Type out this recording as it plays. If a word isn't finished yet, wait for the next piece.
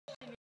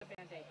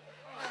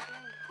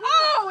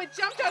it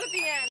jumped out at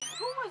the end.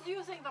 Who was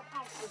using the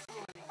pump this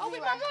morning? Oh,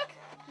 wait, Mom, look.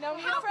 No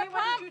need for a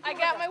What pump. did you do I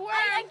got with my it?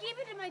 worm. I gave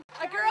it to my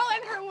A girl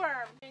and her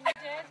worm.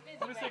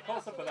 Let me see a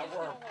close up of that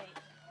worm.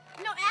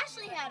 No,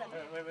 Ashley had him.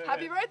 Wait.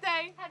 Happy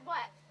birthday. Had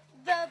what?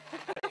 The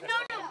no.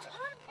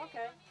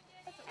 Okay.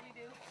 That's what we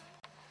do.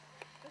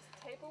 Just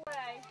tape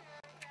away.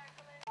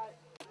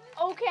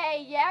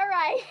 Okay, yeah,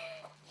 right.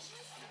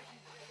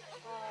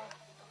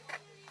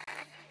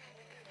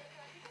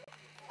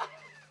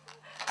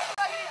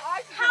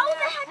 How the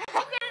heck did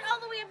you get it all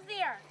the way up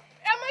there?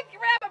 I'm going to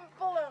grab a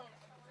balloon.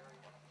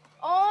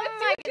 Oh Let's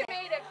see my what you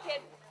made of,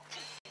 kid.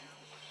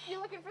 You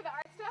looking for the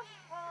art stuff?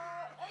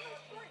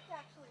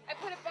 I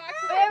put a box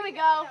of There we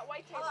go. that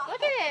white tape.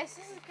 Look at this.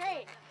 This is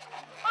great.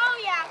 Oh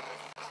yeah.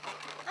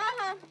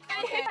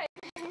 Okay.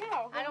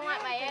 No. I don't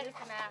want my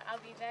Edison out. I'll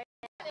be very.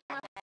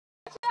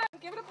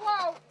 Give it a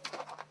blow.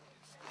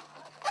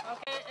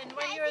 Okay, and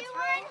when you're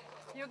through,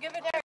 you give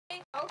it to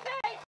me.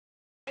 Okay.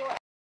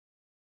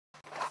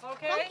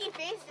 Okay? Funky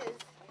faces.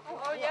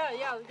 Oh,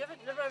 yeah. Give it.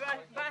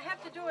 But I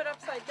have to do it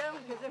upside down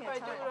because if I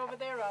do it over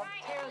there, I'll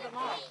tear them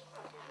off.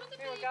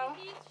 Here we go.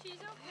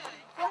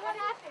 What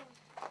happened?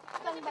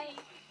 Somebody.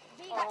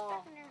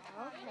 Oh.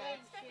 Okay.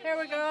 Here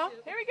we go.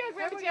 Here we go.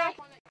 Grab Here it, we go. Jack.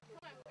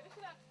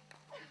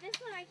 This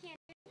one I can't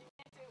do.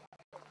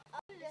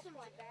 This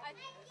one.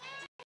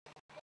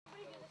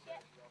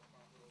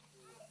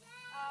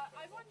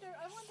 I wonder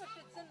if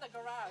it's in the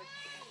garage.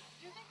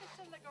 Do you think it's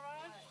in the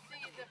garage?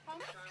 The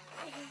pump?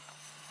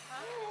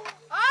 Huh?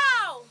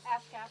 Oh!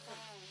 Ask Catherine.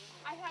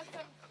 I have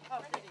some.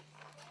 Oh, pretty.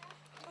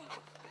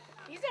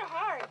 These are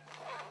hard.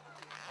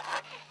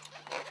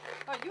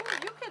 Oh, you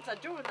kids are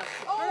doing a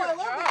superb Oh, I love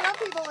the job.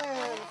 guppy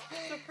balloons.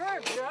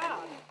 Superb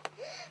job.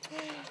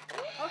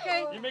 Okay.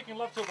 You making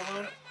love to a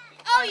balloon?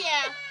 Oh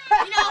yeah.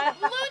 You know,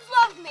 balloons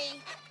love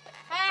me.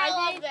 I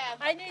love them.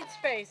 I need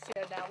space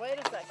here now. Wait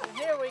a second.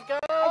 Here we go.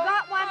 I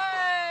got one.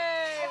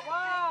 Hey,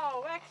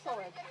 wow,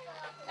 excellent.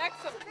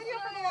 Excellent.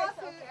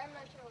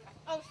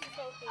 Oh, she's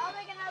so cute. I'll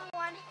make another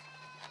one.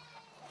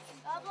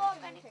 I'll blow up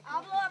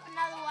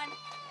another one.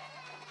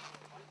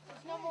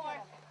 There's no more.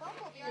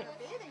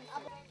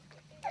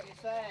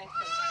 Thank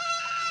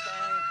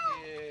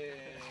you.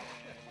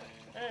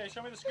 Hey,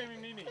 show me the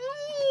screaming Mimi.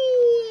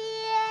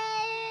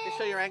 You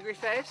show your angry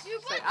face? You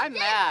Say, put I'm the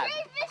mad.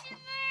 crayfish in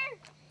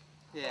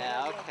there.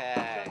 Yeah,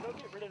 okay. Go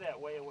get rid of that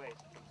way away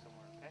from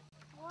somewhere, okay?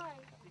 Why?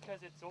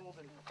 Because it's old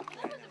and...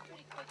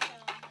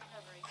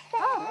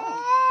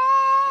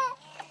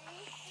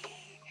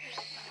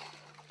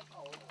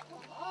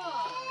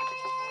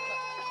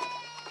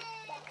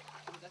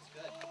 That's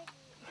good.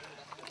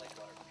 That's good like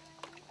water.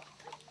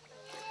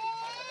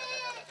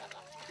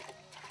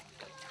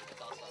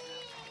 It's also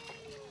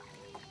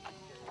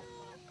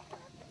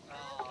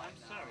oh, I'm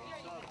sorry, you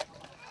saw it.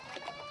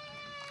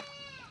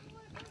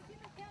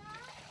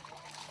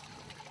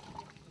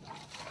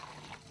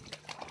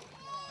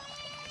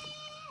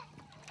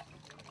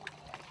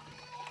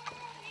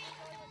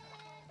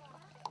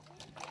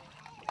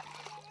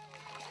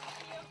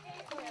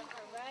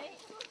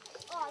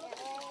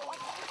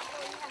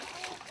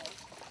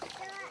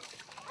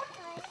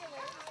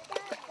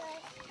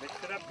 Mix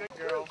it up good,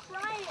 girl.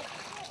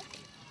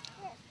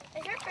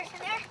 Is there fish in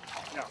there?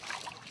 No.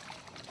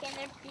 Can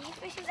there be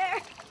fish in there?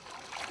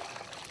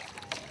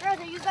 Girls,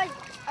 are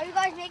you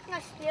guys making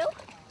a stew?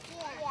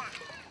 Yeah.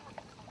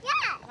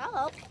 Yeah. I'll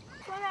help. You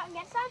want out and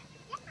get some?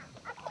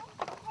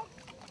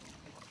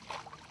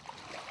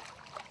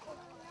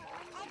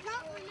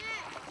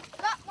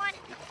 Got one.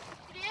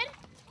 You did?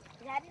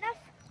 Is that enough?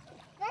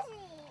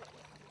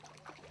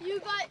 You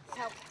got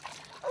help.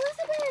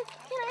 Elizabeth,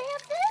 can I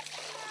have this?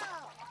 No.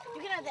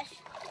 You can have this.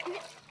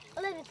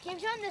 Elizabeth, give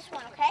John this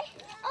one, okay?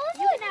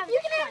 You can have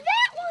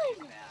that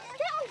one.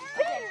 That one's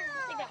big.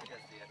 Take that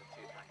one.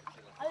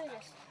 I'll do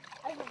this.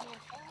 I'll do this.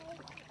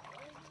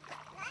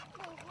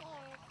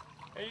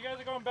 Hey, you guys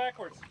are going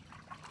backwards.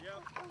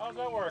 Yep. How's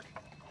that work?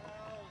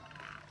 Well,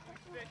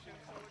 we're fishing,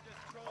 so we're just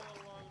trolling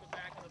along the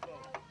back of the boat.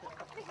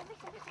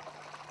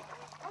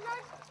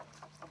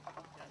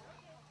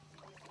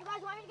 You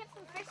guys want me to get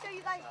some fish so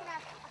you guys can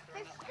have a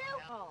fish stew?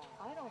 Oh,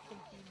 I don't think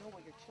you know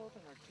what your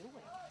children are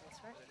doing. That's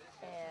right.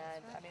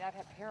 And I mean, I've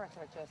had parents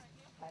who are just,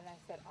 and I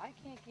said, I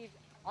can't give,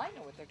 I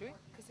know what they're doing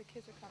because the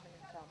kids are coming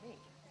and tell me.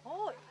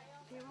 Oh,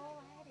 they're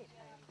all at it.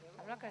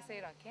 I'm not going to say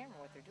it on camera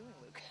what they're doing,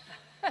 Luke.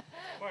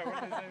 Why,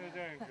 what are they saying they're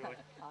doing, Julie?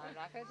 I'm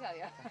not going to tell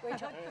you.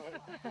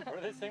 What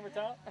are they saying,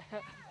 Ratal?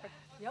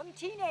 Young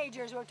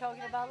teenagers we're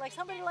talking about, like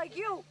somebody like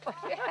you.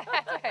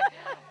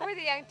 We're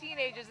the young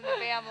teenagers in the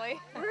family.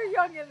 We're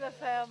young in the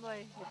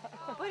family.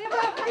 The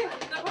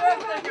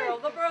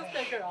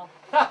birthday girl.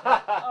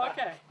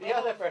 Okay. The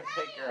other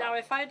birthday girl. Now,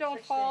 if I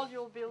don't fall,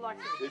 you'll be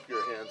lucky. Keep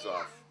your hands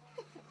off.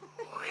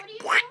 What are you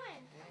doing?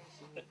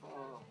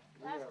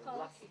 That's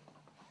close.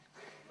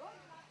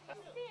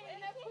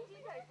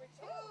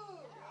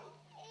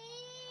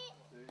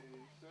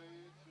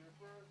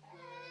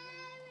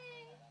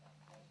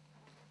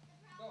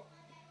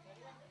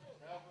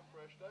 Have a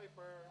fresh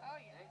diaper. Oh,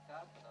 yeah.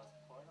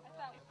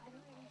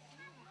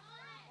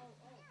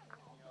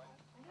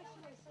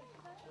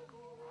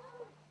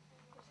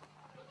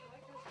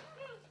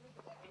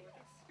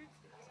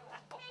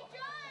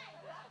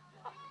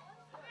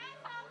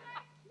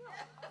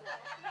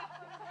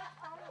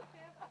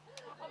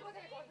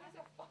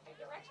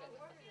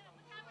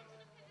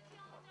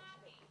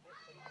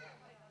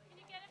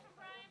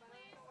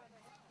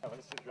 Let me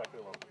see the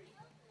Dracula worm.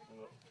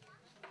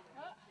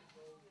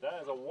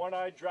 That is a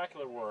one-eyed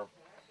Dracula worm.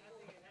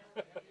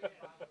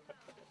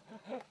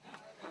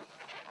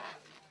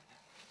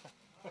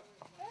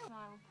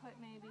 I'll put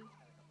maybe.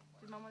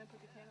 Did Mom want to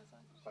put the candles on?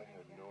 I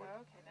have no Oh,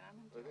 idea. okay, then I'm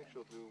I gonna do think it.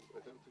 she'll do. I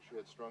don't think she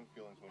had strong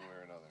feelings one way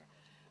or another.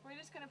 We're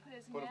just gonna put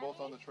as Put many them both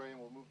on the tray, and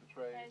we'll move the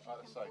tray as you out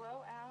of can sight.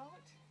 blow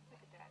out.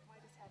 Look at that. Why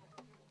just have it?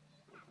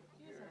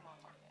 Use them all.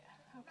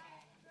 Yeah. Okay.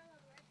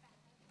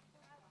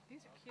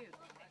 These are cute.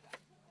 Will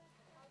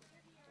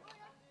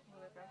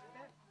it both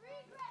fit?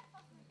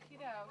 Okey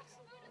dokes.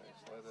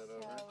 Slide that So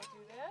over, we'll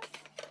do this.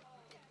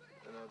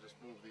 and I'll just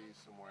move these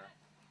somewhere.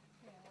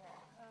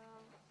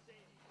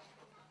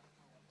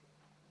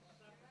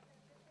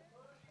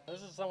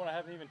 This is someone I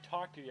haven't even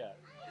talked to yet.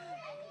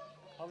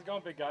 How's it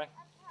going, big guy?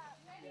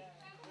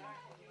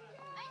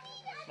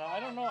 Now, I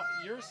don't know.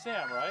 You're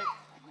Sam, right?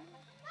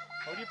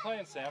 What are you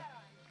playing, Sam?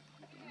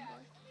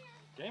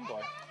 Game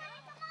Boy.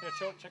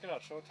 Here, check it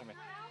out. Show it to me.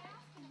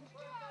 I'm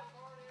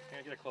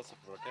gonna get a close-up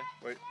of it, okay?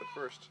 Wait, but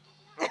first,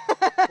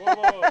 Whoa,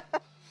 whoa,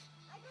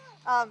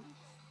 whoa.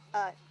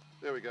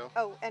 there we go.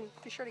 Oh, and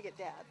be sure to get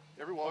Dad.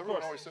 Everyone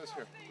course. always says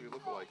here, we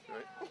look alike,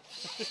 right?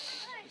 You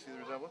see the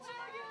resemblance?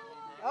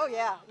 Oh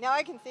yeah, now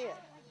I can see it.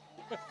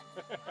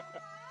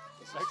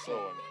 This is so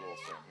uncool,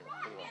 Sam. Here,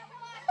 put it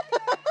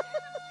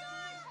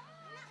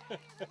on.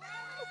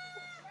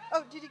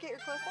 Oh, did you get your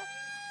close up?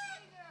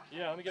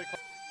 Yeah, let me get a close.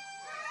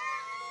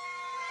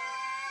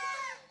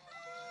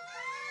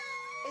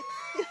 It's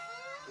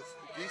It's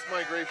the geese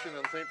migration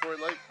on St.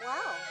 Croix Lake.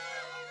 wow.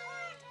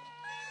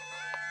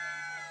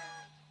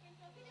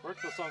 Work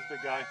those thumbs,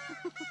 big guy.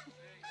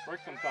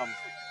 Work them thumbs.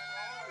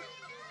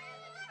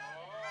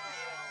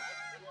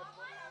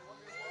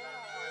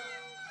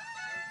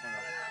 Hang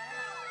on.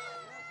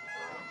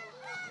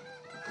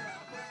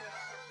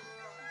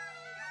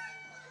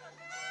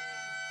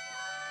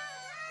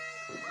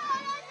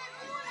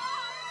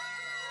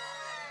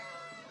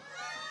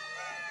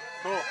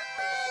 Cool.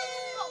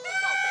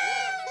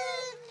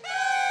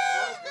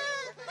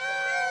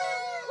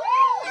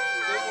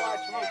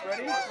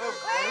 Ready?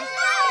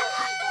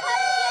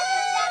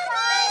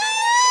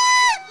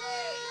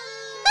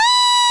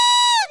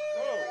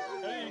 Whoa,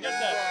 how did you get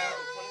that?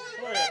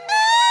 Come here.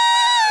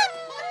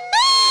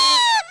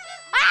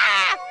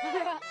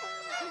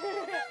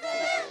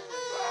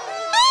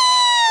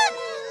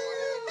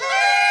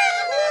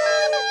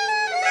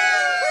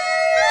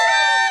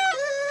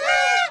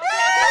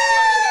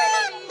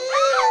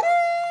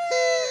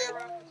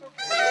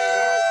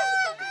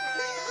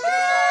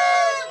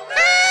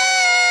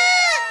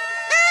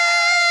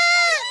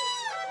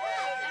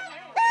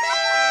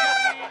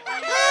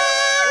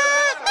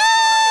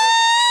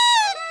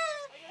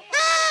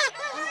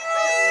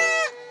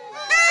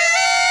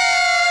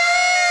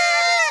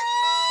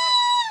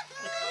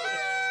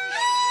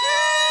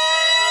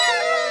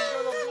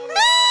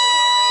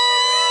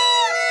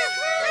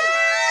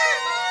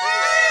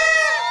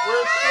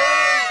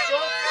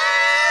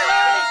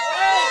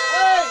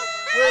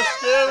 We're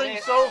scaring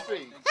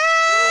Sophie.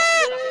 We're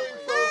scaring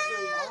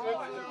Sophie.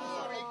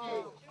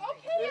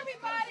 Okay,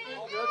 everybody.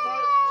 That's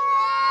our,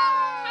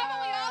 How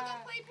about we all go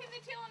play pin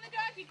the tail on the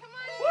doggy? Come on.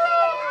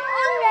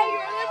 Okay,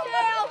 you're the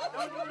tail.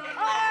 Oh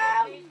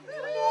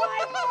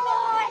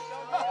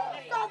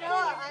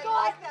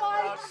my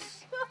gosh.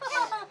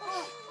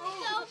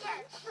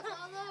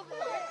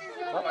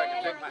 Oh, I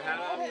can take my hat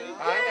off now?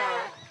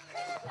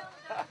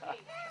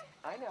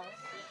 I know.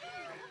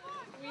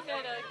 We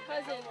had a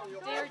cousin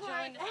dare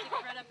John to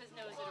stick right up his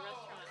nose at a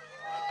restaurant.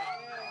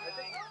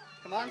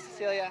 Come on,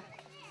 Cecilia.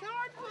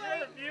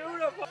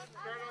 beautiful.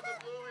 Turn on the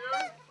blue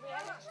here.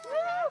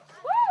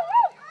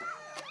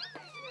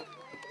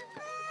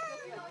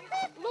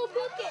 Look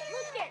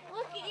it,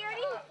 look it, you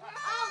ready?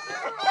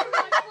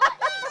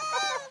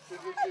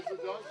 Is the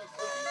donkey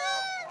slipping?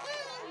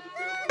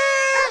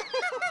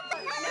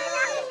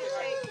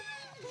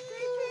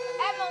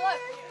 Emma,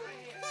 look.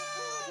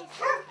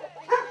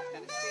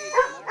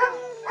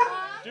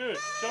 Dude,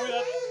 show me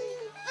that.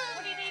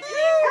 What do you need to do?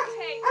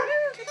 Tape.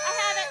 I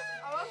have it.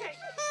 Oh, okay.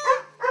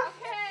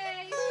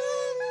 Okay.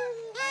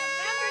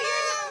 Remember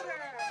your number.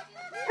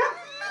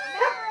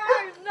 Remember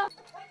our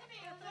number.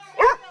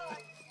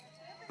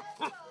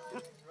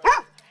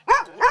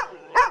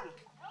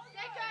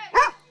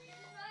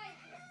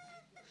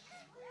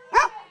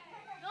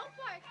 No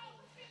parking.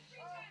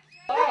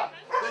 Ah,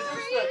 they do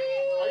stick.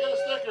 I got a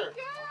sticker.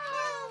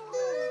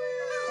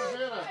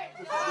 Susanna,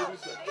 this is baby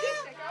stick.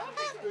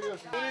 They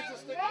need to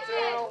stick the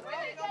tail.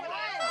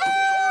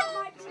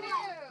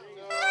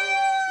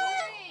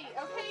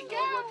 Okay, No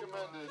go.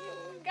 recommended.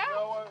 Go.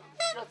 No,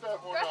 get that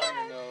horn out of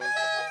your nose.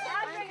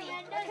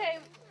 Okay.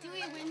 Do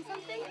we win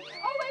something?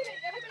 Oh, wait a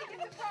minute. Everybody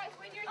gets a prize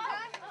when you're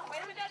done.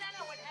 Wait a minute.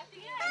 No. When at the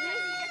end,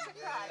 everybody gets a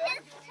prize.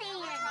 Here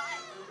you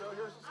go,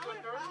 Here's the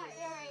sticker.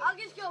 I'll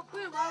just go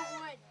boom, I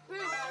win.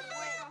 Boom, I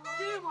win.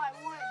 Boom, I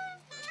win.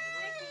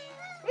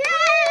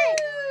 Yay!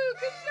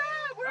 Good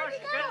job. Where'd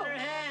it go? Your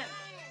hand.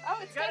 Oh,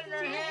 it's It's got it in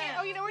her hand.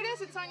 Oh, you know where it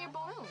is? It's on your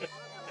balloon.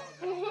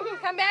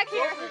 Come back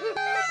here. 3. Okay,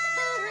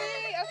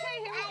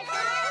 here we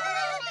go.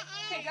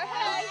 Okay, go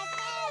ahead.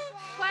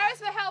 Clara's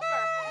the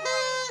helper.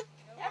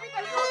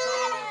 Everybody help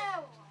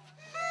her.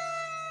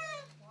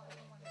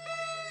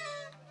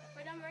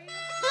 We're done right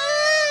here.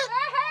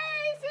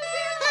 Hey,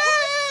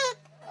 Susie.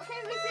 Okay,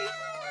 Lucy.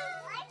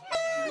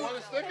 You want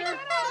a sticker?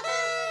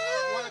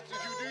 Did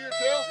you do your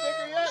tail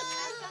sticker yet?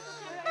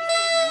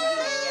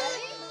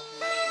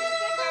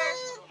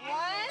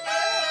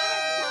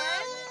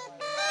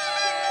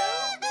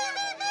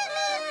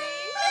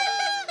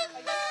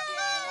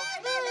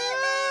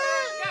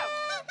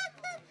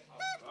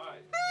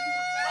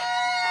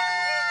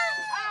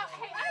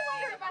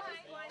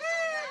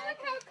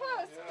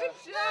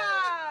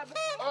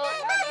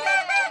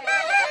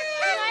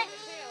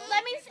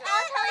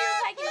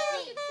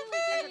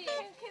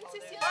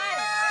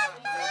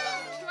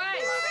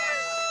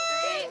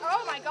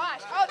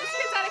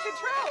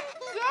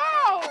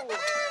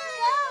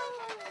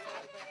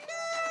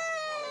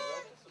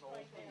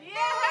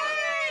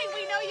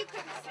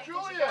 Julia,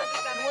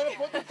 you want to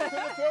put the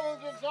tail of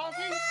the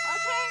donkey?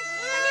 Okay.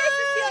 Come here,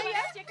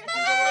 Cecilia.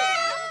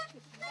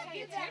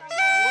 You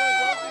want a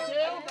donkey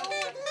tail?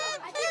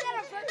 I think that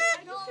a bird.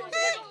 No.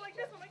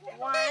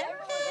 1,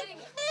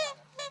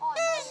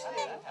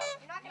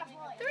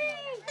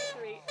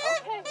 3.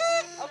 Okay.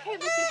 Okay,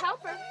 Lucy,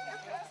 help her.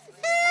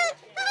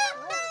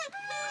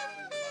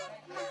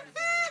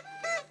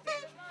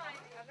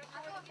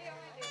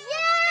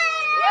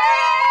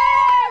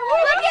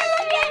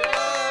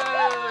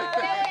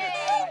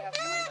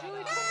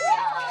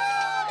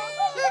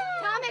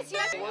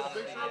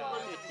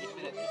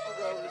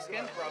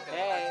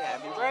 Hey,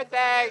 happy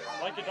birthday!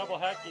 Like a double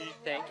hacky.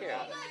 Thank you.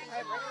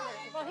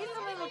 Well, he's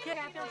a little kid.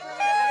 I feel for him.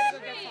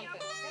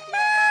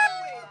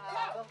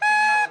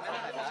 I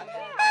gotta go get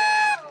something.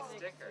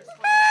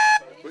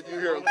 But you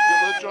here,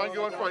 let John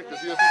go in front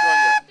because he hasn't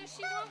gone yet. Does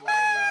she want one?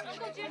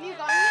 Have you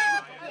gone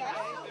yet? Yes.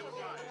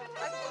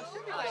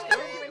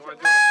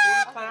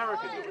 Clara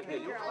can do it. Here,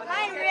 you.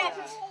 Mine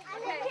ripped.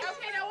 Okay,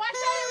 now watch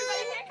out,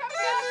 everybody. Here comes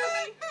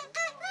Ashley.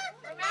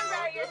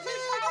 Remember, you're too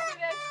tall for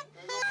this.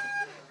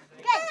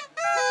 Good.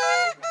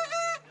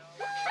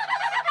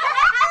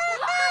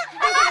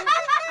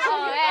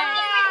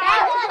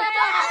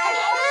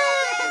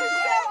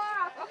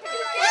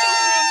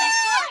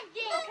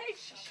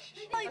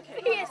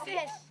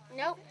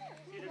 Nope.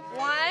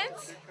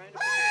 Once,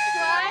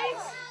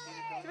 twice,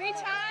 3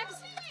 times.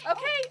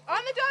 Okay,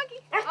 on the donkey.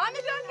 On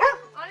the donkey.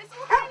 On his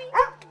little penny.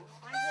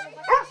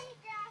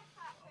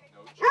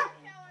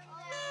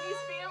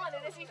 He's feeling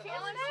it. Is he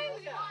feeling it?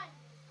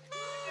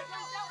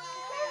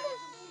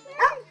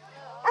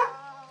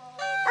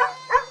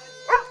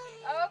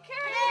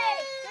 Okay.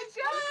 Good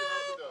job.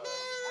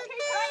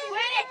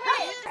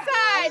 Okay,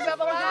 side,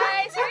 bubble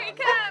eyes. Here he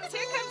comes.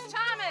 Here comes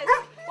Thomas.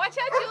 Watch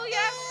out,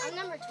 Julia. I'm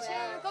number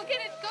 12. Go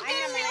get it. Go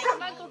get it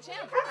from Uncle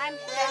Jim. I'm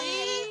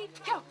Ready?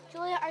 Go.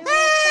 Julia, are you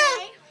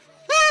okay?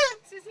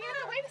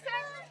 Susanna, wait a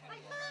sec.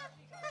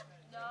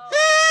 No.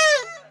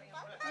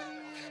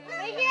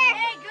 Right here.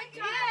 Hey, good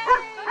job.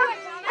 Good,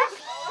 Thomas.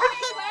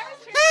 Okay,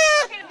 Clara's turn.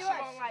 Okay, she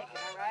won't like it,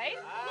 all right?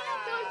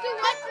 Do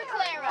what for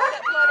Clara?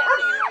 Blow that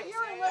thing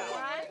in your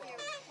face.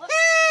 1,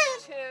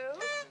 2.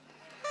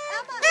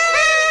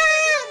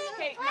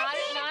 Okay, not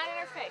in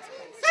her face,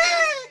 please.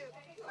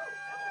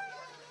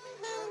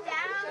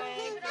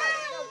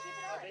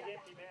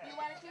 You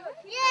want to do it?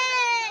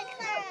 Yay,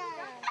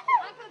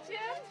 Uncle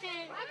Jim?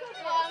 Uncle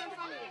Jim?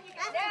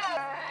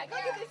 Yeah.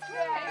 Look at this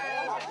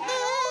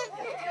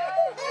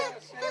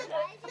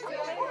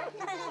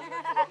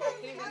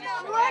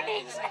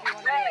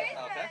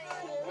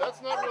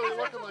That's not really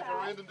looking like a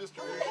random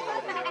distribution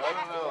over here. I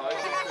don't know. I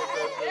just think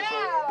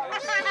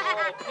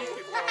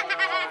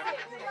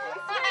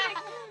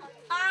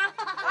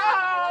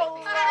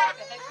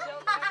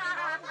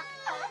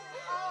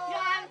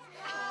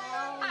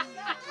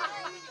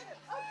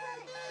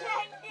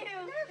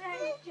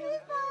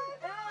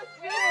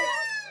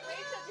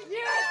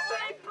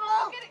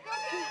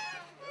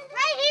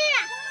Right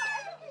here.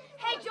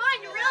 Hey,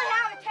 John, you really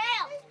have a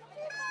tail.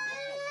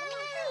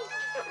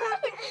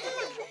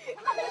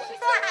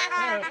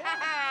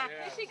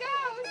 Here she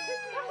goes.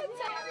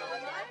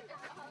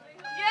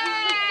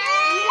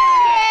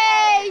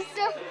 Yay!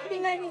 So,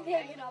 let me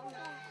take it off.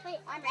 Wait,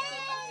 I'm ready.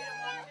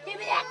 Give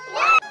me that.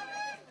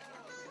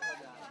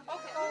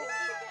 Okay.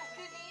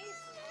 Denise,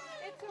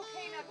 it's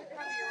okay not to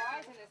cover your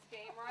eyes in this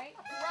game, right?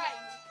 Right.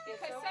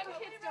 Because some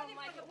kids don't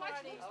like it.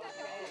 Watch me.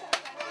 Okay.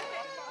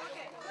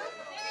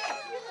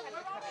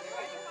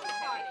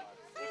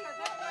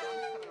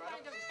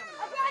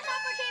 A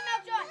grasshopper came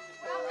out, John.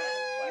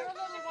 You're a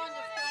little one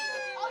that's kind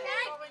of...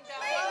 Okay.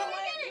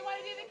 You want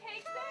to do the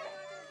cakes then?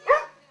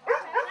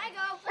 Can I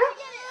go? Let me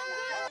get it. I'm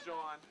good.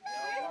 John.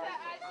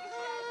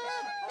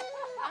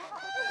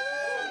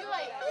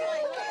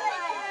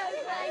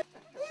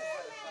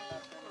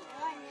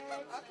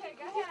 Okay,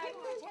 go ahead.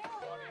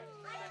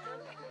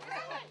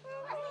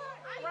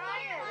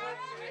 Brian.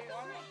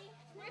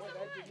 Where's the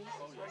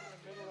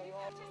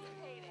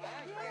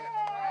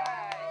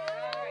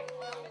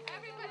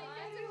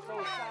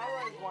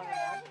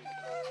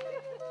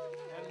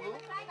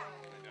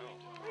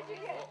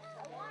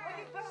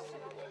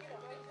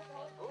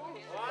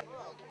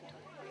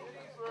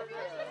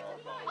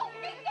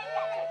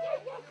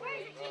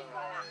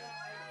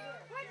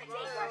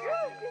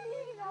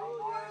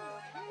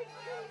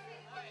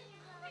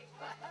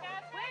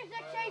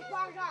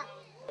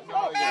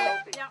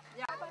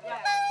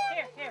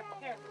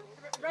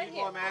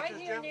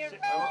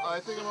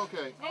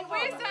Okay. And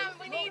where's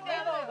we need the.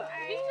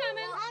 He's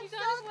coming. He's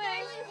on his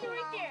way. He's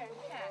right there.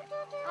 Okay.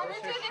 Let's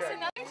do this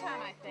another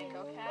time, I think.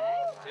 Okay.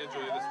 Here,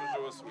 Julia, this was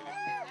yours, sweetie.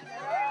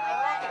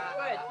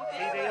 Good.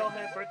 See, they all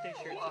have birthday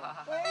shirts on.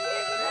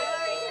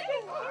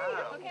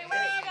 Okay,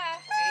 we need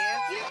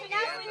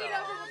now we need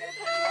over. We're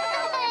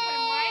gonna put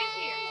him right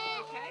here.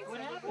 Okay. What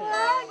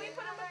happened? We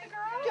put him with the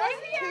girls.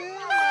 Just too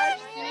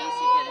much. Denise,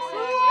 you get a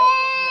seat.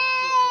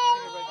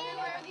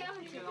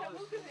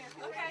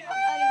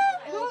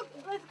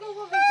 Let's go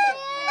over here.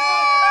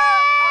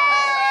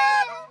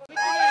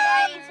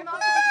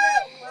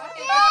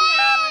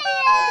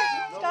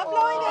 Stop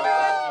blowing it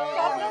on.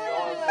 Stop blowing it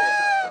on.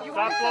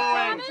 Stop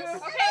blowing.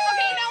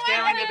 Okay, you know what?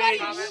 Scaring the Everybody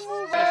babies.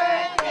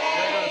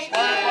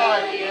 Stand by.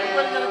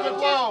 Everybody get a good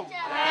blow.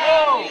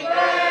 Whoa!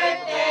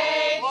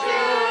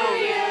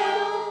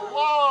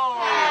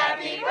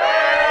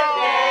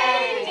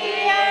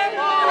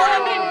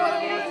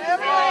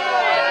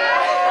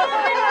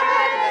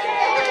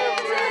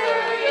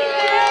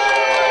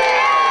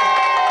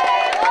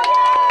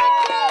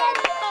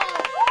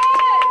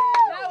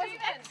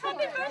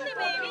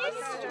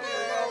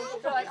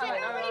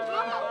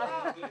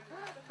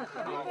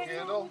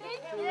 Candle.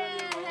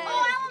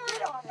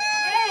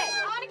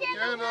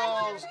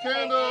 Candles,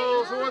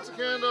 candles. Who wants a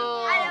candle?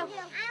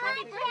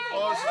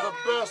 Oh, this is the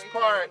best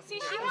part.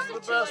 This is the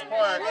best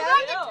part.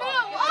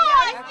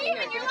 Give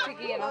it to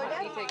Ian. I'll let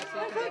you take a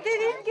seat. They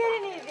didn't get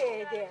any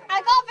there. I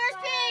got first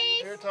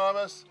piece. Here,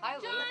 Thomas. I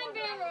love John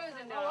Van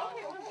Rosendahl.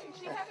 Okay,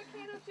 she have a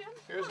candle too?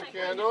 Here's a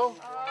candle.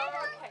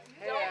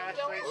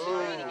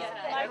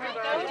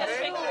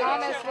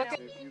 Thomas, look at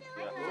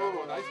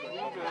Ooh, nice moving.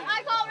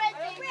 I got red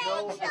piece.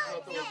 No, that's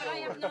not the I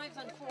have knives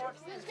and forks.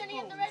 Who's gonna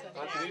get the red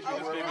piece? Denise, you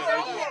just gave me an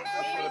idea.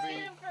 It's gonna be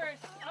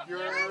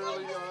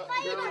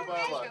purely by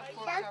luck.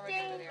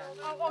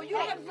 Oh, you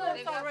have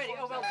forks already.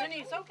 Oh, well,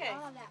 Denise, okay.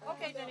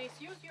 Okay, Denise,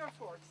 use your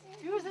forks.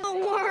 Use a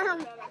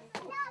worm.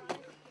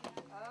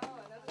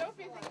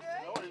 Sophie's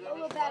good. A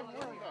little bad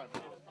worm.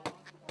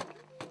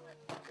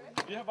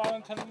 Do you have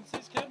violent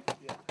tendencies, kid?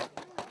 Yeah.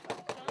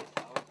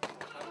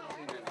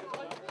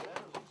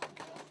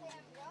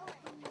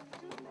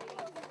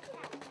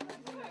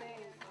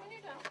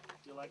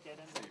 You like that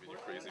in Steven, you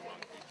crazy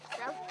monkey.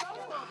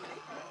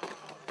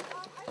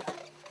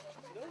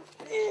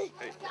 Hey.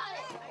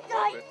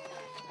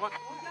 What?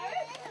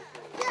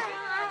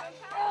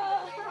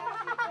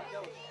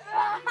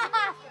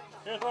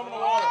 Here's throw him in the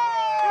water.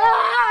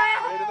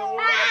 Right in the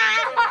water.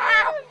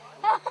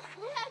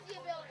 Who has the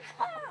ability?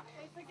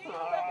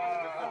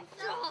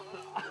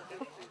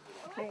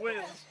 Who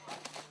wins?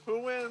 Who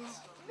wins?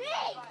 Me!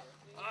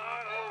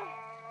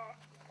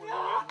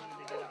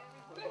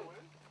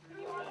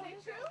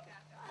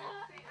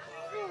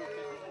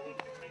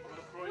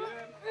 Throw you in.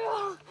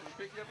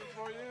 Pick you up and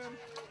throw you in.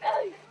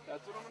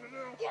 That's what I'm gonna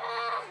do.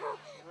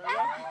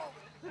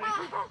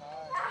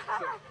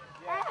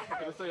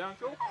 Gonna say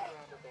uncle?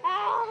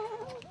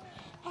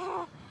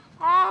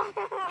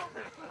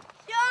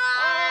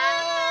 John!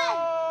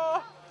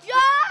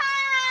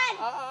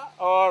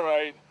 All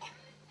right.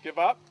 Give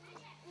up?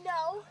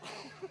 No.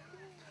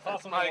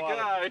 Toss him in My the water.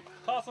 guy.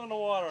 Toss him in the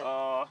water.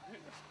 How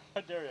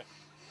dare you?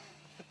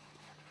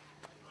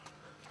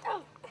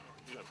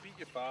 You gonna beat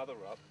your father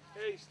up.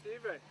 Hey,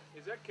 Steven,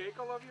 is that cake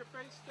all over your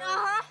face still?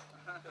 Uh-huh.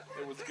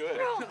 It was good.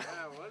 Yeah,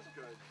 it was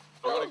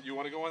good. You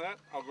want to go on that?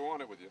 I'll go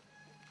on it with you.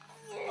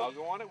 I'll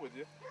go on it with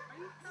you.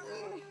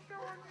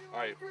 All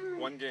right,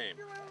 one game.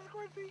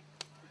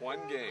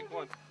 One game. Come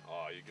on.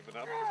 Oh, you giving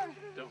up?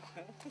 Don't.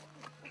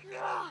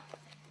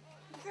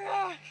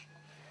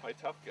 My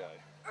tough guy.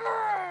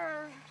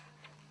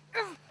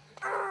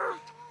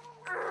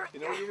 You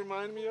know what you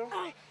remind me of?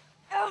 You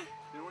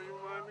know what you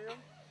remind me of?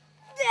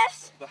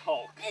 This. The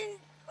Hulk.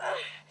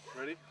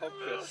 Ready? Hulk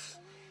fist.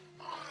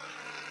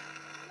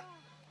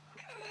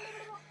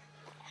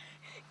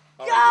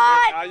 Oh,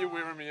 God! now you're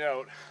wearing me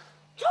out.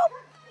 Don't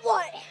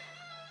what?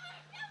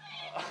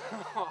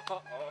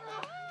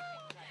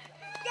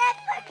 Get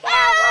the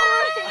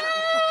cavalry!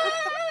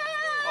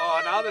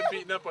 Oh, now they're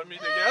beating up on me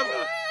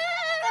together.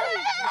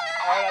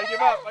 All right, I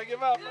give up. I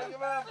give up. I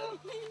give up.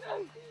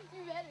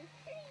 You better.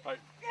 All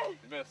right,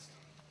 you missed.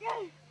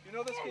 You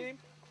know this game?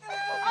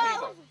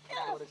 Hands up.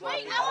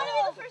 Wait, I want to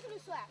be the first one to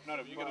slap. No,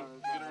 you gotta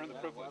earn the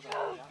privilege.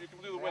 You can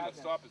do the win and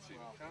stop it,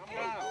 Steven. Calm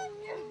down.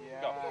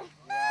 Go.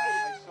 I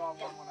saw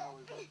one when I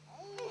was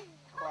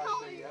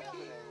across there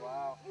yesterday.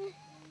 Wow.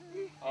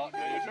 Oh,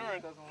 yeah, your turn.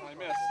 I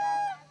missed.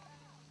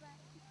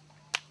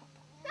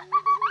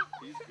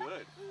 He's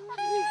good.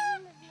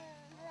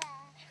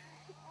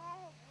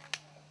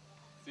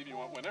 Steve, you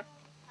want winner?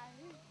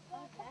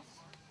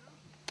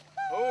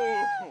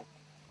 Oh!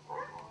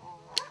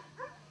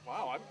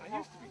 Wow, I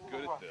used to be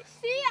good at this.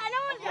 See, I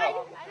know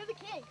the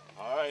king.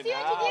 All right, See now.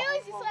 what you do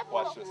is you slap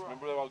Watch him. this.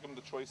 Remember that I'll give him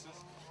the choices?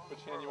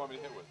 Which hand you want me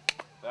to hit with?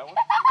 That one?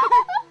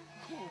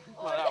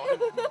 Or that one?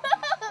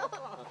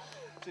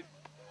 See?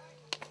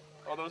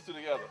 Oh, those two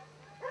together.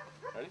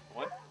 Ready?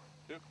 1,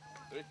 2,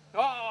 3.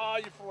 Ah,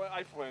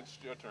 I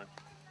flinched. Your turn.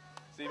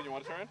 Steven, you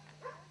want to turn?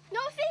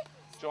 No, see?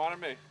 John or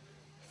me?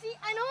 See,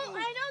 I know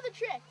the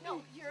trick.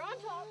 No, you're on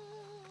top.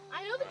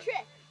 I know the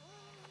trick.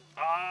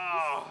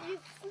 Ah! You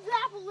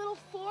slap a little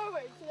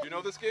forward. So that You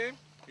know this game?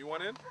 You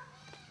want in?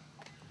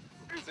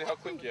 See how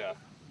quick you are.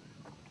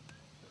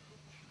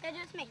 That's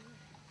just me.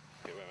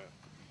 Okay, wait.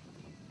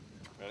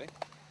 Ready?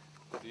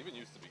 Steven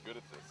used to be good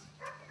at this.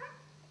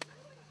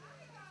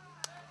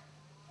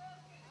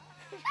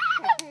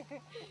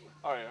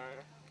 all right.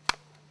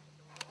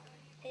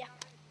 Yeah.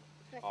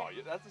 Oh,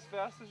 that's as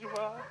fast as you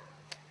are?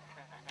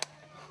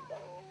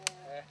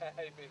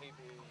 Hey, baby.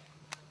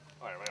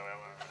 All right, wait.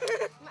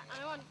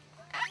 I want to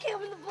give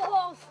him the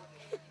balls.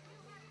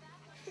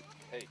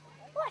 Hey,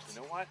 What? you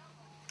know what?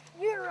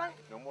 You're right.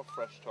 No more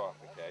fresh talk,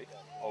 okay?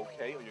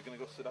 Okay, or you're gonna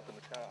go sit up in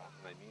the car.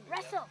 And I mean it.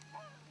 Wrestle.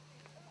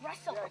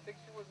 Wrestle. Yeah, I think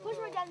she was a Push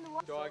my little dad in the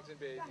water. dogs and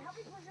babies. Help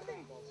me push him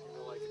in. Don't seem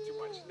to like it too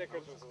much.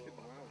 Snickers was kidding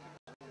around.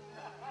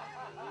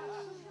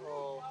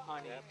 Oh,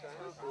 honey.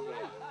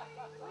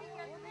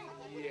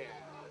 Yeah.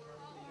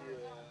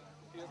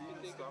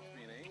 Steven stops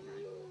being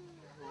angry.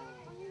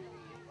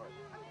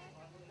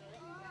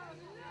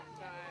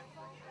 Time.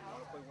 You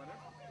wanna play winner?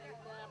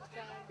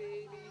 Time,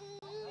 baby.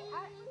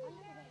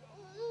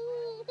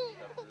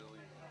 That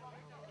really...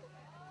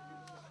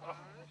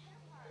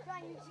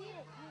 John, you see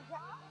it.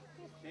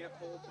 Can't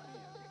hold to me.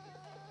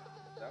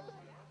 That was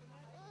good.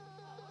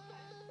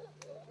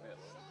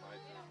 Miss. My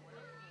turn.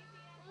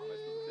 Am I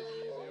supposed to take it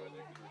easy on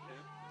you because you're a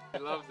kid? He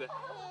loves it. You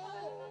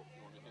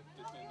want me to hit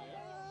this in there?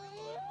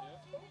 Or that,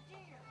 yeah?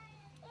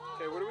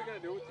 Okay, what are we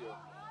gonna do with you?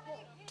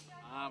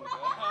 I'm gonna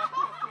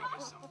figure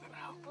something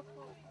out.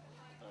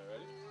 Alright,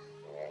 ready?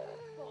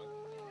 One.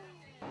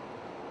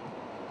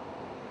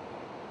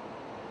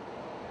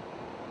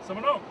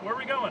 Someone, oh, where are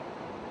we going?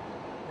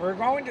 We're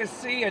going to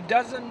see a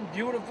dozen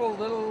beautiful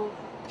little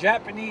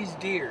Japanese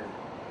deer.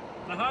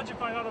 Now, how'd you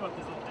find out about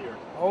these little deer?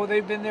 Oh,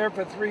 they've been there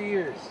for 3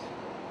 years.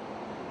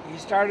 He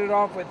started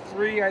off with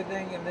 3, I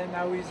think, and then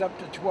now he's up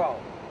to 12.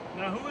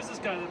 Now, who is this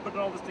guy that put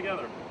all this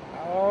together?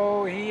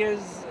 Oh, he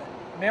is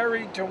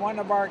married to one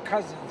of our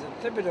cousins,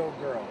 a Thibodeau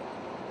girl.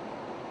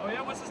 Oh,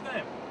 yeah? What's his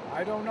name?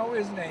 I don't know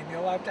his name.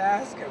 You'll have to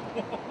ask him.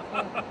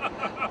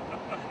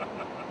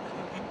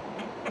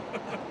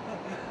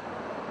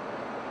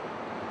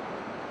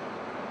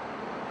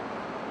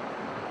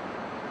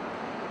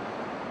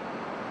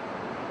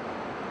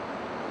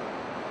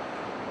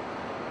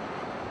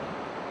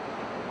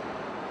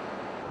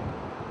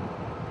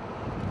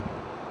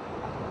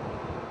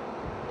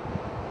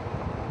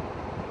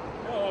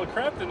 Oh,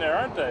 cramped in there,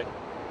 aren't they?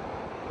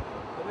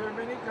 Are there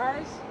many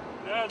cars?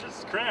 Yeah,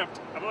 just cramped.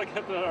 I'm looking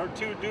at our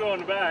two duo in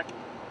the back.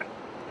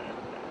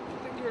 You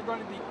think you're going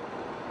to be...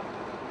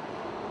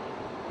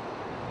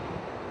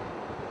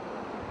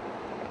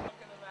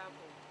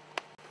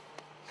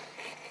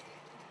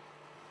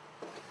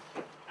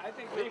 I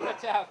think Leave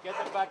it out. Get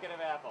the bucket of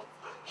apples.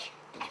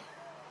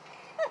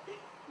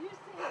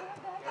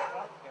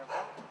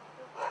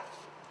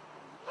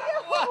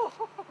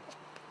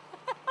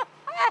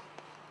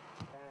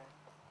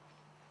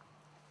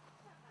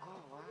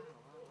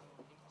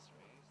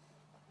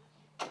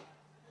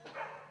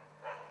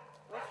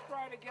 Let's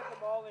try to get them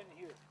all in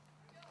here.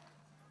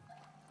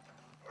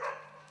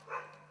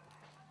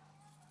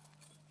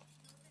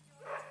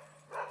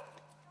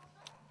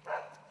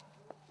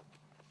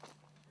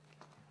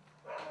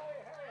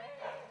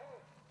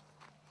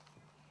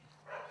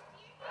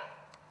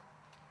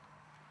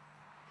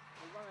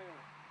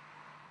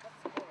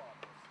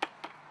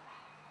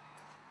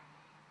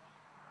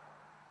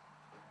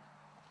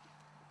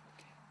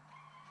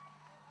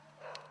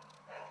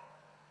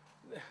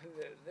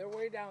 They're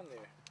way down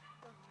there.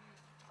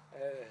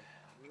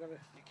 We're gonna.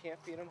 You can't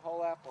feed them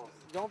whole apples.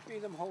 Don't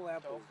feed them whole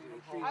apples.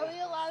 Are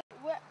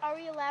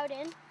we allowed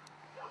in?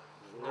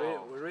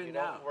 We're in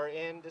now. We're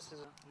in. This is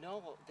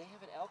no. They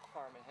have an elk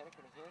farm in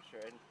Henniker, New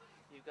Hampshire, and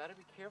you've got to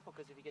be careful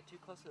because if you get too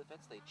close to the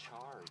fence, they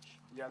charge.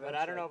 Yeah, but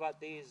I don't know about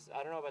these.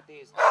 I don't know about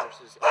these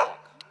versus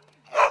elk.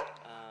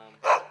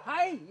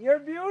 Hi, you're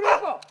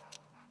beautiful.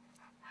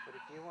 But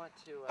if you want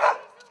to,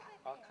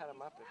 I'll cut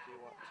them up if you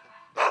want to.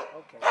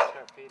 Okay.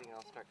 Start feeding.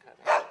 I'll start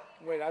cutting.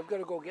 Wait, I've got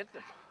to go get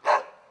them.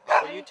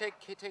 Well, you take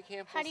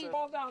handfuls. How do you-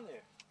 All down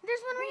there.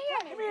 There's one right here.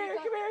 Come here,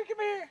 come here, come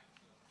here.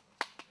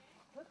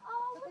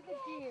 Oh, look at the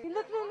deer.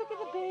 Look at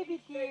the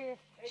baby deer.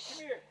 Hey, come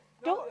here.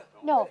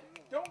 No.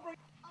 Don't bring.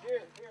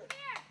 Here.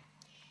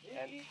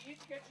 And-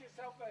 Each get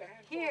yourself a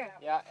handful. Here.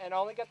 Yeah, and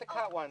only get the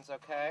cut ones,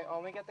 okay?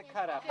 Only get the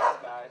cut apples,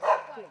 guys.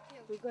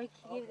 We're going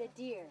to give the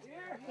deer.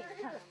 Okay,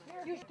 come.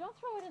 Don't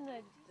throw it in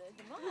the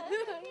mud.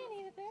 You can't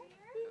eat it there.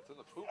 It's in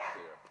the poop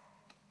there.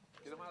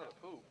 Get them out of the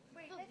poop.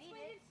 Wait, let's wait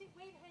and see.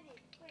 Wait, honey.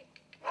 Wait.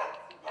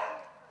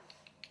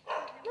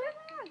 There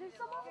they are. There's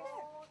some over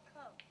there.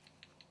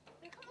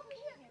 Come over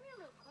here. Come here,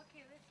 Luke.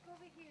 Okay, let's go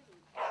over here.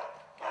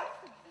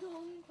 That's the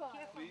dung pile.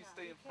 Please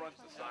stay in front,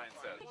 the sign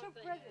says. Get your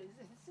brothers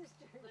and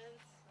sisters.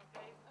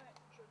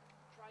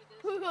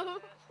 Threw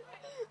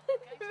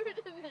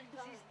it in the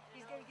dung.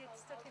 He's going to get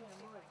stuck in the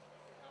mud.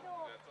 That's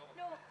all the poop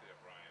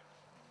there, Brian.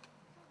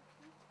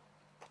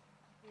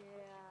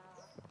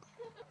 Yeah.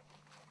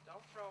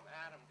 Don't throw them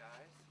at them,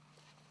 guys.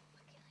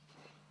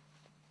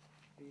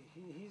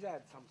 He's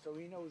had some, so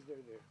he knows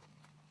they're there.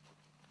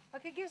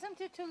 Okay, give some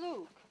to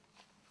Luke.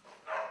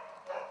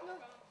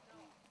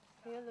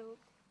 Here, Luke.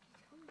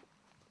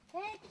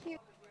 Thank you.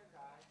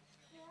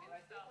 And I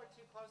think we're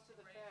too close to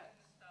the fence.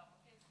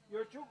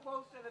 You're too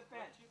close to the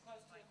fence. We're too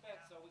close to the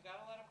fence, so we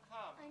gotta let them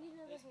come. I need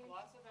another There's hand.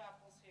 lots of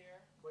apples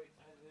here. Wait,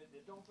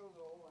 don't throw the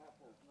whole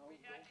apple. No,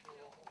 don't throw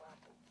the whole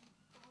apple.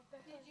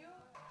 Did you?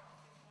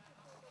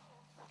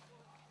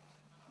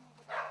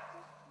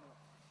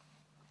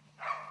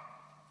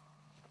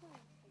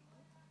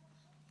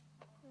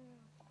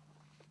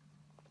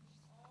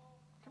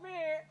 Come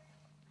here.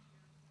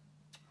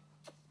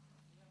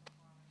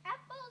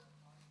 Apples.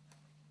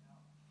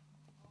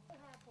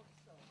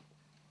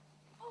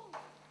 Oh,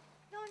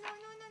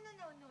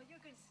 no,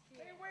 you're gonna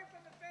scare. Stay away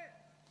from the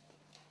fence.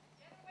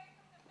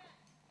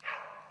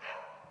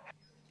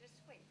 Just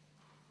wait.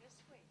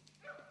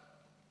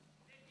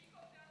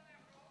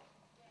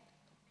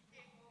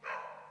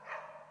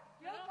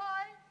 Leopold!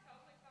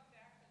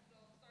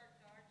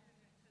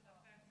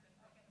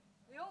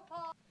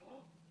 Leopold!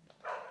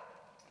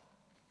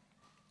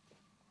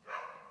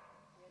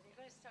 Yeah, they're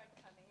gonna start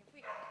coming. If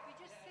we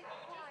just sit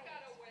quiet.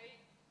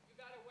 You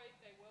gotta wait,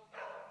 they will.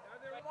 Now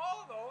they're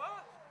low though,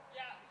 huh?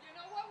 Yeah, you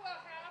know what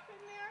will happen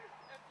there?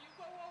 If you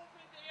go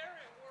over there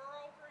and we're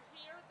over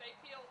here, they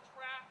feel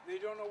trapped. They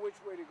don't know which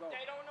way to go.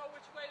 They don't know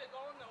which way to go,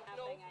 and the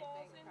snow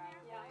falls in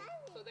here.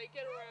 So they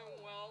get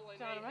around well,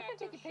 and John, I'm they not have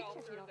gonna their take a picture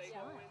if you shelter. don't They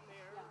go sign. in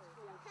there.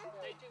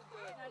 They do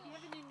good. Now, do you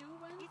have any new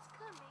ones? It's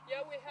coming.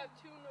 Yeah, we have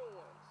 2 new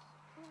ones.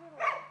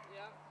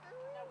 Yeah.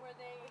 Now, were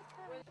they? We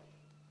started with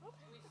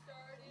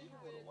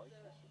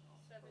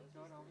 17.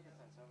 Throw it over the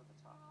fence, over the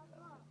top.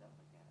 They'll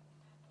definitely get it.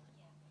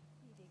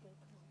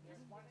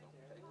 There's one in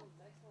there. There you go.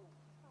 That's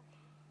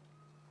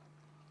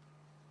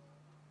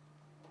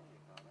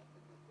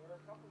a good. There are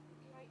a couple of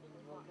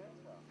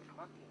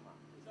Makima.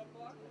 The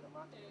buck and the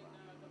black deer.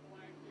 The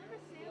black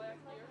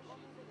deer,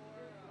 she's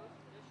more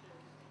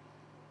vicious.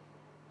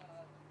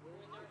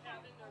 When they're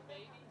having their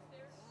babies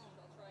there,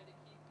 she'll try to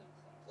keep them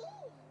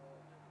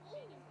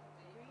feeding the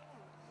babies.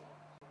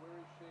 Where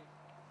is she?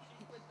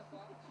 She's with the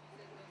buck.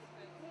 She's in this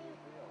fence.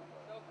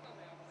 They'll come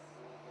out.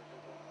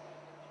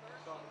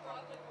 First, she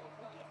probably will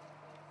come.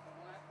 The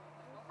black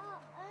one. Oh,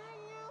 I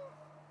know.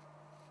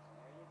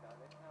 There you go.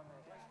 They're coming.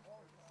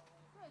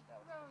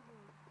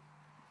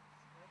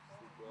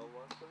 Sleep well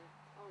last night?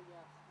 Oh,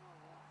 yes.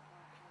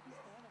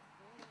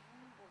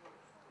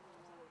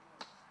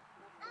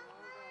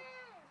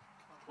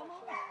 Come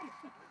on.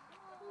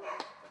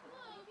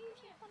 Maybe if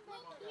you come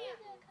back here,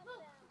 they'll come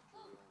back.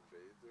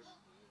 Bathed her?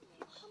 If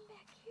you come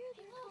back here,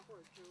 they'll come.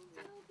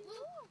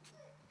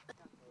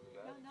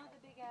 No, the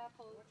big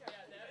apple. Yeah,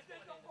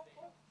 that's one of the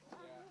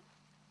babies.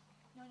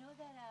 No,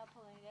 that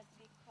apple, and that's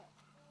big cut.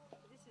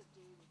 This is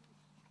David.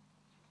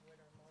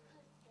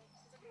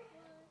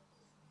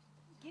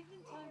 Give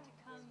them time to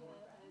come. They're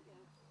a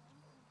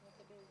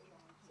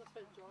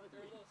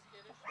little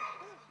skittish.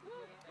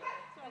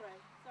 It's all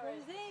right.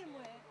 Rosine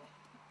went.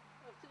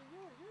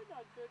 You're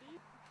not good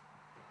either.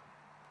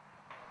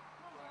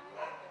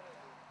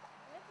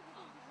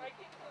 I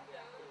can come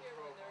down here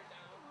when they're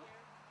down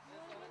here.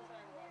 As long as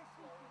I walk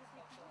slow and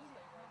stuff, they'll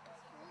stay right by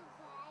the.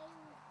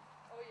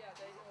 Oh yeah,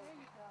 they know. There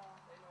you go.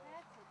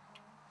 That's it.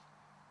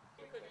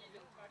 You could even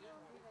touch them.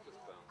 Just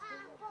bounce.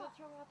 Go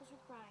throw apples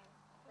with Brian.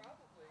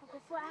 Probably. Go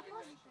for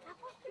apples.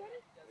 Apples,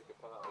 ready? Make a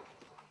pie.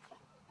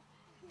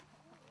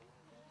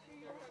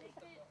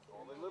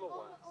 Only little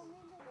ones. He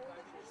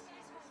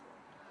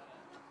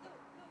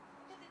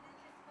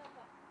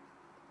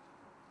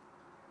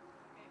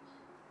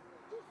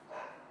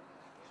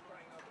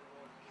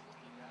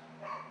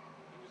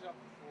was up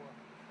before.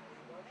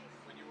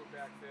 When you were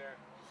back there,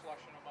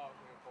 flushing them out,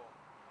 Leopold.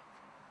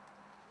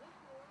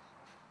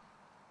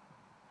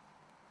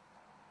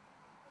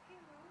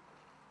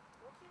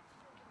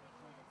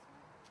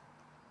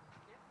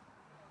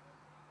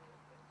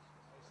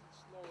 Nice and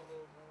slow a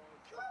little bit.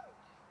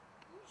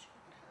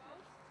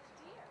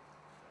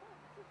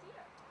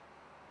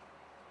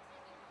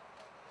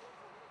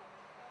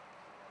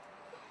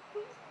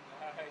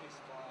 Nice,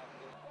 Bob.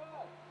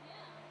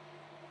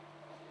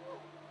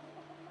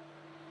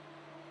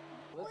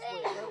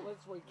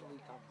 Let's wait till he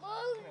comes.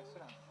 Come here,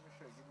 sit down. Let me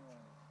show you. Give me one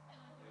of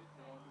these.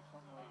 You want to do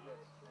something like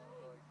this?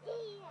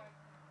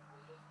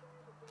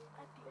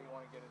 Or you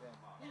want to get it in?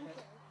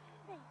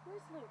 Hey,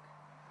 where's Luke?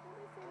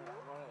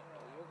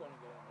 You're going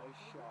to get a nice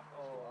shot.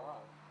 Oh,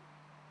 wow.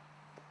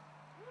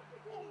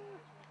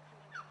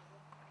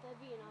 That'd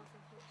be an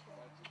awesome picture.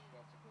 That's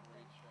a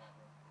great shot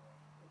right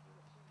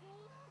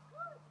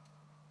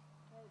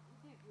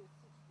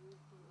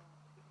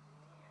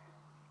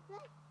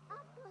Look,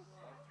 apples.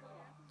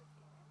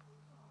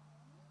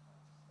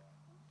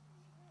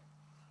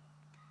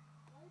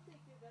 I think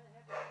you're going to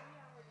have a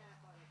 3-hour nap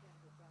on it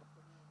this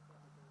afternoon.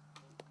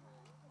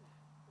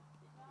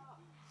 No,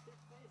 his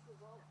face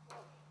is all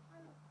flushed.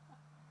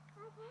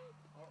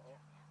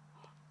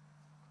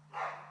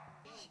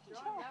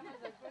 John, that was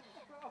a good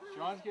throw.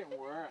 John's getting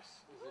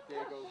worse as the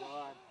day goes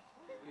on.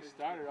 He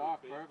started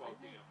off perfect.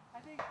 I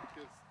think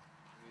Because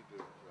do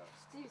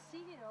exhaust. Do you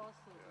see it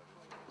also?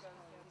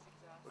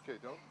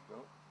 Okay, don't.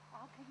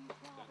 How can you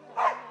tell?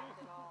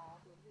 At all.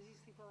 Does he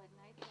sleep well at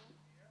night?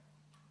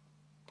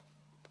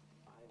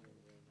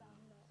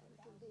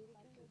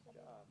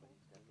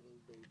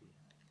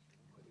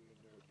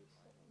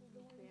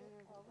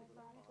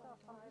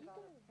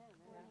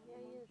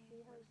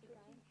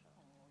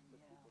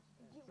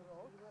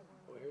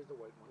 Oh, here's the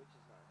white one.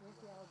 Where's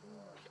the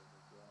albino? Oh,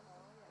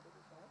 yeah, but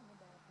it's right in the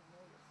back of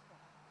notice.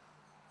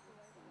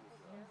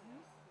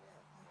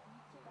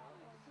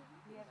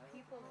 We have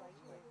people like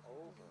this.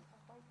 Over.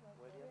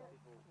 Where the other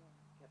people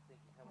kept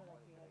thinking, how much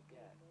money can I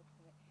get?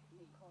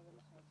 They call them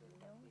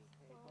albinos,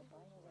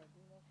 albino,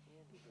 albino,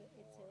 because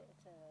it's a,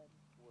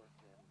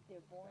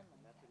 they're born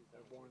like that.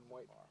 They're born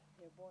white.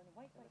 They're born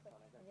white. And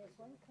there's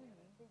one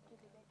coming, did they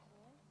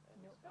call?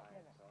 No, never.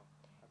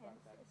 And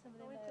some of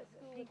them are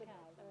pink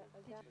eyes. But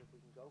if we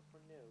can go for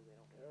new, they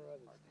don't There are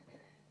others.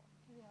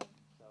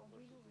 So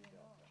versus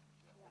retail.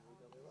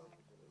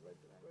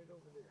 Right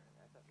over there.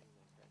 I thought maybe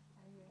they said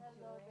Are you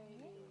enjoying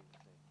it?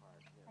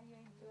 Are you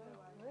enjoying it?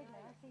 Good,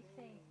 Nancy's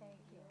saying thank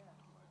you.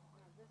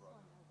 This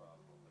one has a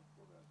really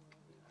good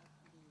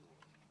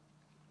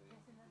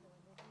There's another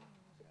one.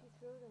 If you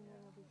throw them, then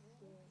they'll be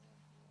scared.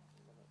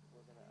 I'm gonna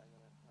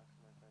talk to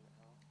my friend at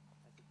home. I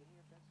said, give me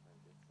your best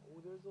friend. Oh,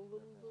 there's a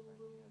little one.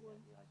 You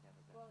like to have a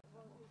best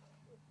friend.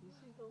 You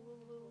see the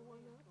little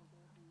one there?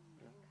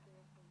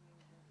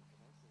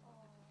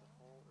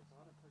 It's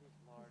not a pretty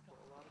large, a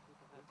lot of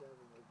people have,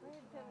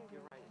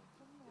 you're right,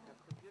 they've got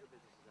computer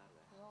businesses out of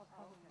that.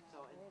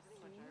 So, and pretty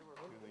much I work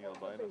with The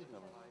albino's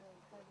coming.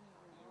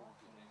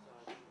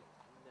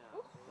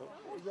 no.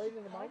 Right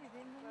in the mic.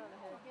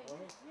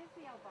 Here's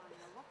the albino.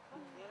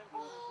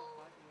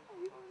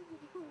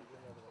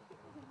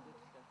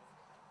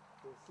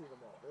 You'll see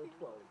them all. There are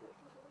 12 here.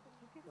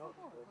 No,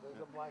 there's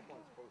a black one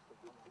supposed to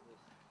come to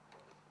this.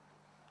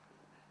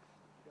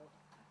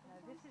 Now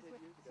this is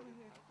when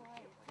you're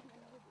quiet.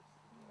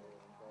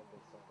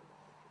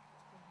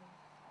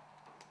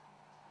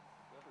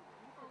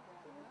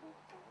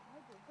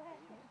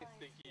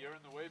 Stinky, you're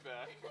in the way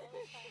back.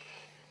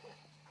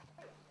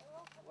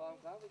 Well, I'm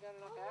glad we got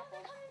enough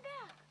apples.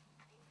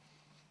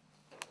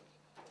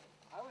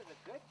 I was a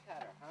good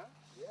cutter, huh?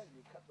 Yeah,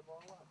 you cut them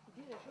all up.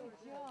 You did a good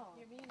job.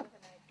 You're mean with a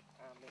knife.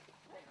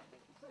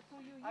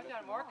 I've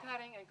done more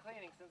cutting and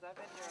cleaning since I've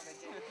been here on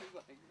vacation.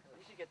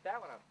 You should get that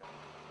one up there.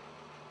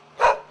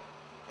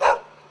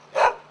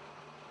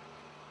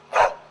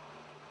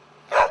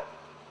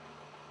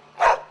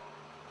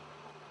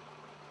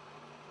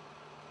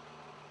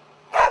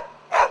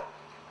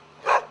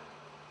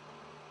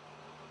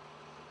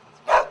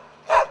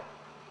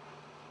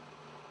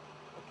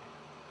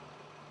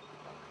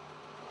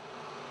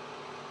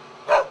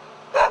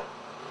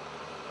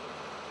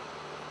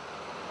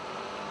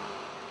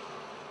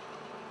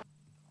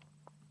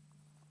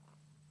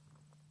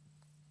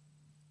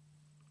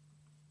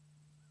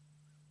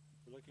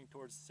 We're looking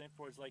towards St.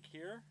 Floyd's Lake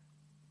here.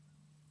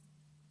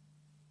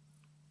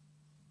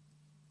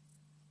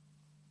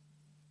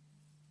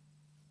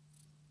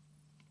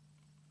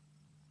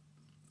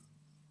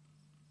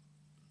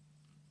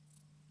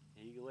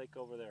 Eagle Lake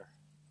over there.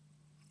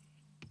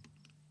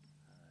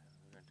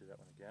 We're going to do that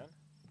one again.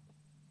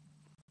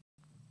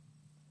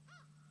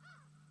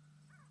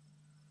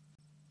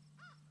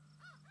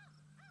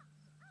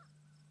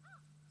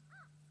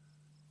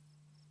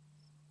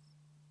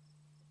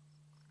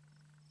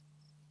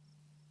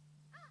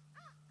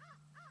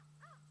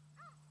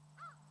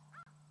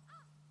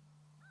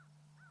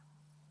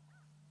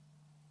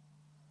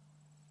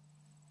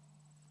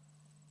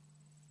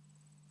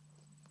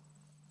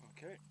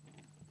 Okay.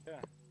 Yeah.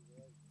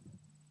 Okay,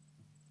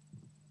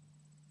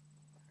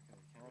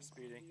 camera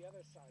speeding. The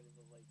other side of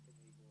the lake from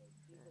Eagle Lake.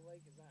 Eagle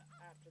Lake is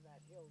after that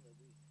hill that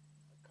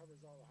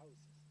covers all the houses.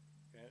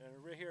 And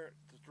right here,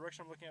 the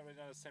direction I'm looking at right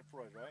now is St.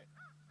 Floyd, right?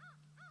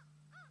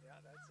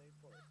 Yeah, that's St.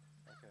 Floyd.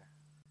 Okay.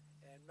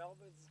 And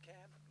Melvin's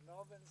camp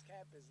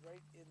is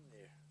right in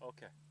there.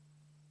 Okay.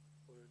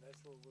 That's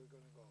where we're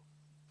going to go.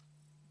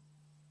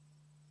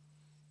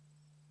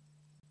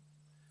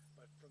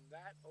 But from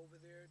that over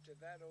there to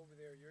that over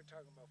there, you're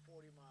talking about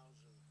 40 miles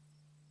of...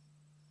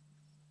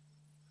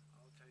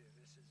 I'll tell you,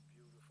 this is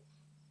beautiful.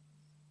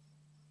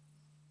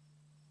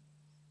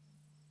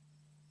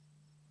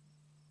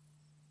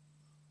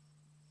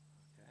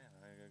 Okay,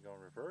 I'm going to go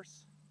in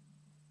reverse.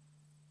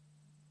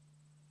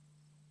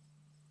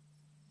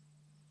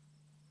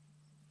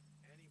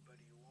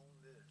 Anybody who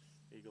owned this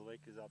Eagle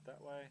Lake is out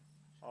that way.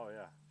 Oh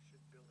yeah.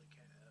 should build a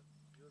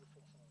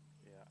beautiful home.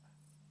 Yeah.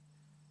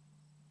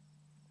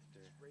 And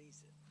just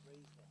raise the home.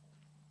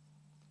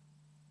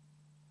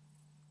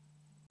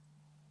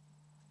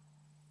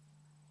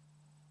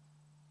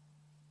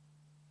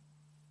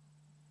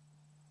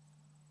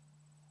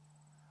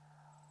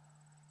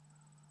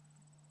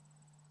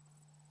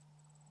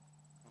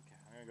 Okay,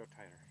 I'm going to go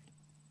tighter.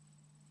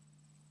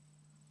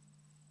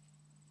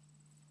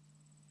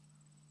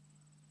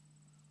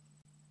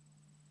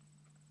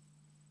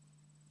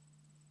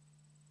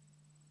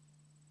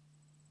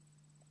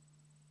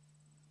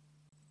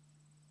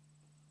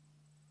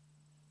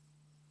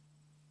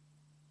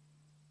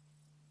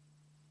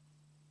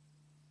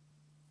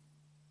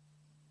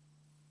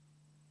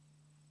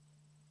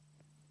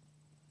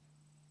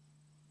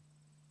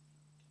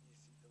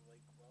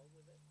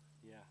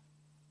 Yeah.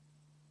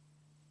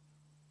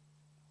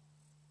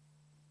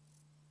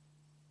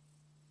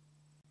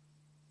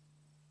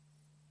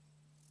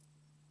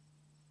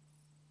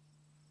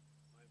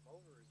 My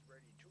mower is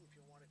ready too. If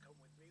you want to come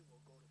with me,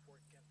 we'll go to Fort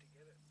Kent to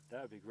get it.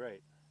 That would be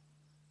great.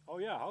 Oh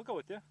yeah, I'll go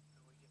with you. And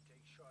we can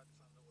take shots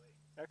on the way.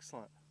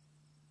 Excellent.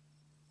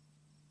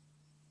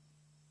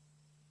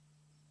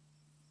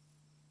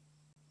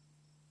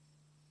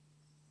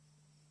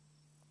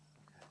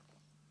 Okay.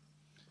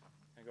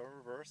 And go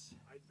reverse.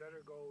 I'd better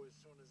go as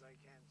soon as I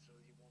can so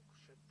you won't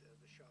shut the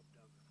shop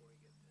down before I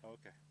get there.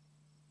 Okay.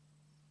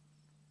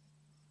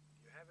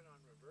 You have it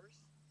on reverse?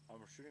 I'm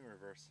shooting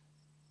reverse.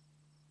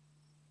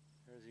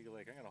 There's Eagle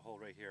Lake. I'm gonna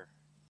hold right here.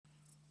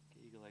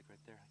 Get Eagle Lake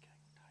right there. Okay,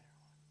 tighter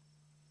one.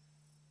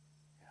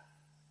 Yeah.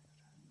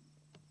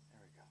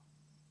 There we go.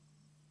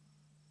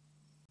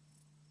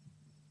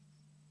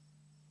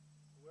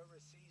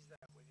 Whoever sees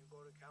that when you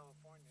go to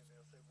California,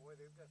 they'll say, boy,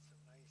 they've got some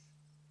nice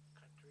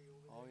country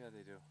over there. Oh yeah,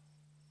 they do.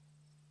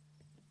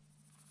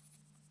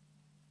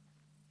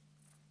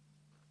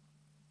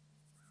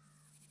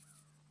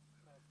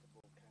 That's the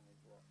volcanic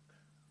rock.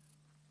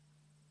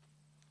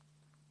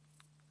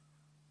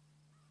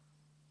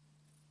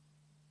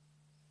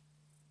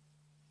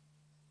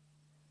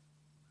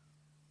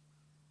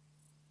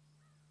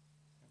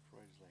 And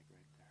Freud's Lake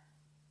right there.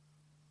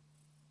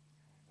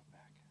 Okay, go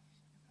back.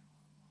 Just look at that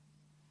a little more.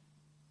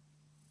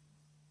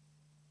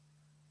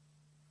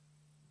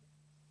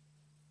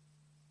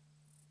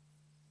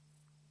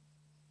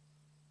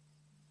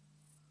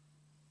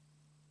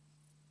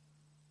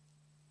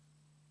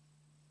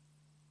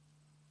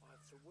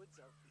 Lots of woods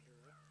out here,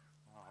 huh?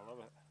 Oh, I love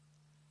it.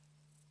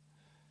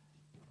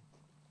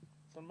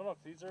 So, but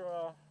look, these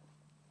are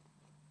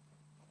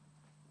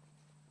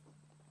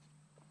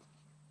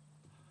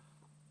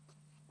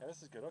yeah,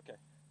 this is good. Okay.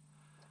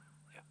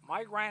 Yeah.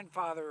 My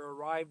grandfather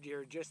arrived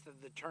here just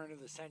at the turn of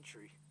the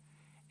century,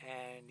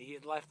 and he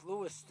had left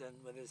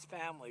Lewiston with his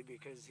family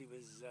because he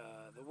was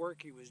the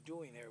work he was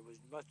doing there was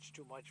much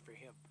too much for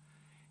him,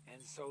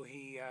 and so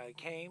he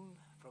came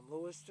from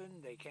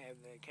Lewiston. They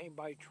came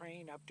by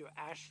train up to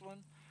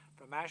Ashland.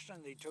 From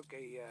Ashland, they took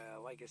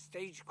like a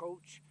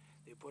stagecoach.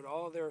 They put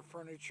all their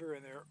furniture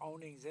and their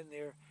ownings in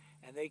there,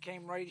 and they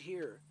came right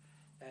here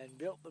and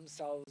built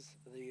themselves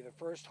the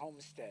first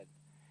homestead.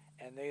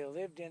 And they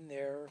lived in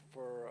there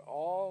for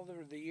all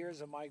the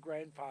years of my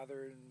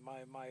grandfather and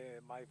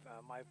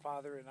my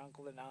father and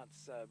uncle and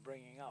aunt's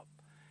bringing up.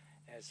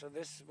 And so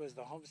this was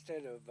the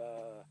homestead of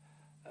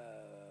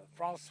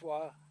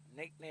Francois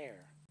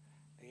Nicnair,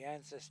 the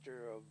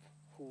ancestor of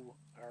who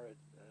are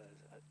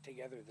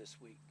together this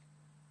week.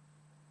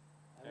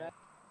 And that,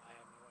 I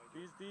have no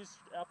idea. These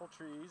apple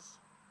trees.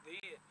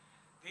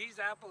 These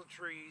apple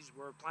trees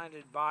were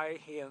planted by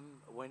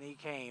him when he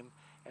came,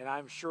 and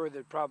I'm sure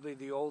that probably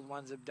the old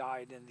ones have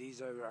died, and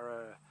these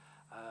are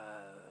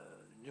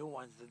new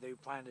ones that they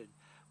planted.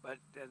 But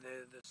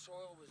the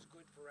soil was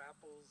good for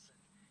apples.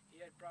 He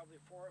had probably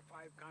 4 or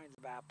 5 kinds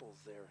of apples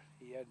there.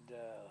 He had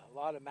a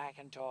lot of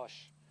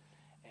McIntosh,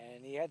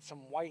 and he had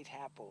some white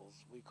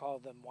apples. We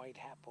called them white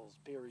apples.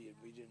 Period.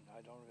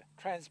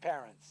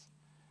 Transparents.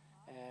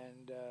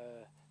 And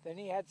then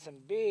he had some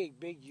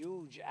big,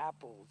 huge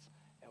apples.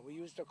 And we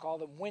used to call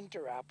them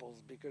winter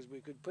apples because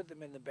we could put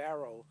them in the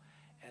barrel,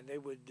 and they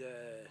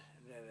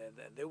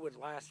would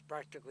last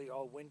practically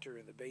all winter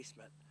in the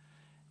basement.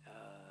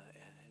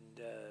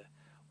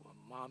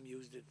 Mom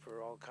used it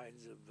for all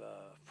kinds of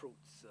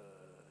fruits,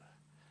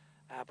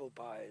 apple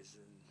pies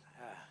and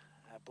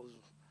apples,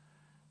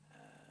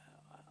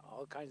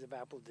 all kinds of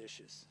apple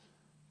dishes.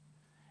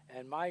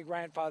 And my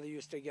grandfather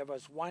used to give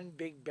us 1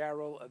 big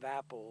barrel of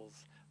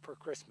apples for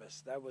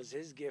Christmas. That was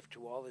his gift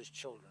to all his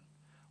children.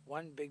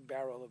 1 big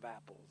barrel of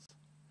apples.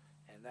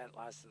 And that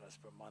lasted us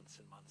for months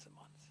and months and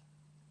months.